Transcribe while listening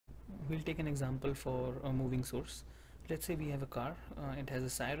we'll take an example for a moving source. Let's say we have a car. It has a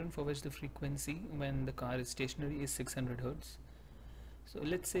siren for which the frequency when the car is stationary is 600 Hertz. So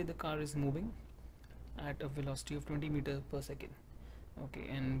let's say the car is moving at a velocity of 20 meters per second. Okay,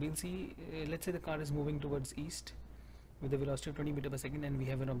 and we'll see, let's say the car is moving towards east with a velocity of 20 meters per second, and we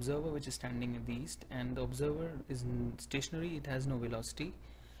have an observer which is standing at the east, and the observer is stationary, it has no velocity.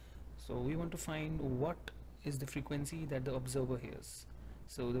 So we want to find what is the frequency that the observer hears.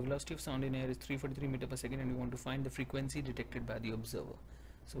 So the velocity of sound in air is 343 meters per second, and we want to find the frequency detected by the observer.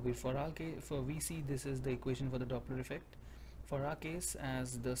 So for our case, for VC, this is the equation for the Doppler effect. For our case,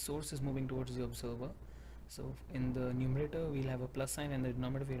 as the source is moving towards the observer, so in the numerator we'll have a plus sign, and the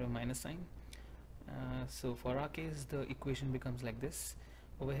denominator we'll have a minus sign. So for our case, the equation becomes like this.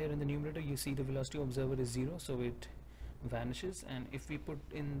 Over here in the numerator, you see the velocity of observer is 0, so it vanishes, and if we put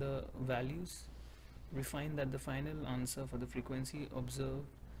in the values, we find that the final answer for the frequency observed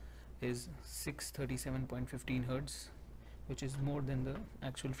is 637.15 Hertz, which is more than the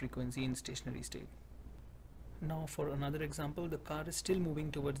actual frequency in stationary state. Now for another example, the car is still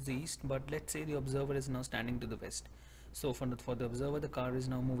moving towards the east, but let's say the observer is now standing to the west. So for the observer, the car is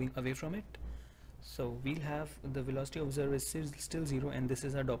now moving away from it. So we'll have the velocity of observer is still 0, and this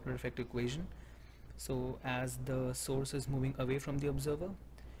is our Doppler effect equation. So as the source is moving away from the observer,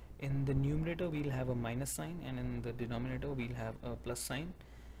 in the numerator we'll have a minus sign, and in the denominator we'll have a plus sign.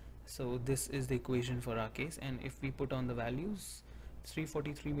 So this is the equation for our case, and if we put on the values,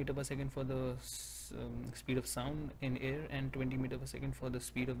 343 meters per second for the speed of sound in air and 20 meters per second for the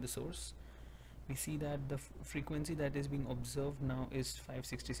speed of the source, we see that the frequency that is being observed now is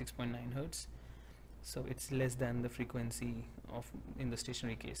 566.9 Hertz. So it's less than the frequency of in the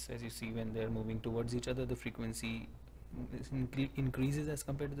stationary case. As you see, when they're moving towards each other, the frequency increases as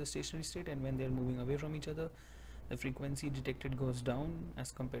compared to the stationary state, and when they're moving away from each other, the frequency detected goes down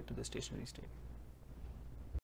as compared to the stationary state.